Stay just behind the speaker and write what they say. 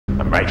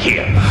Right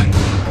here.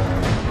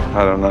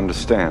 I don't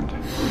understand.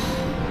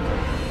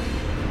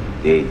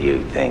 Did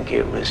you think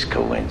it was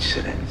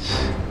coincidence?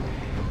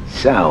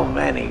 So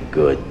many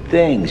good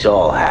things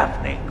all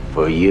happening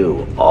for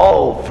you.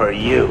 All for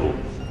you.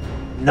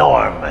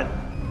 Norman.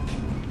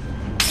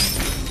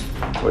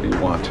 What do you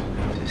want?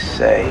 To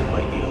say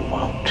what you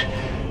won't.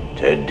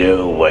 To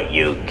do what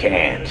you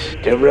can't.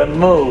 To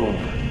remove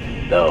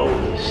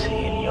those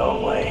in your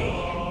way.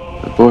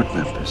 The board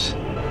members.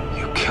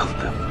 You killed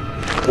them.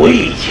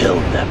 We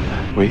killed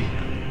them. We?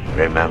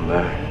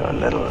 Remember your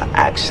little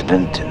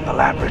accident in the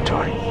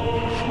laboratory?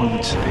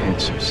 Performance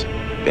enhancers.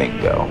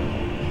 Bingo.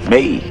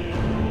 Me.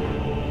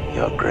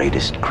 Your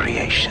greatest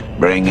creation.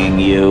 Bringing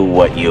you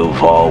what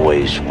you've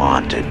always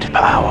wanted.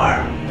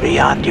 Power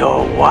beyond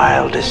your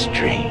wildest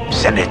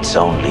dreams. And it's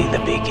only the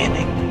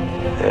beginning.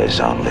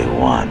 There's only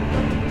one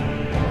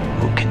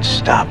who can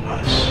stop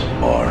us.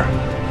 Or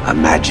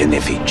imagine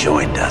if he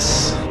joined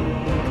us.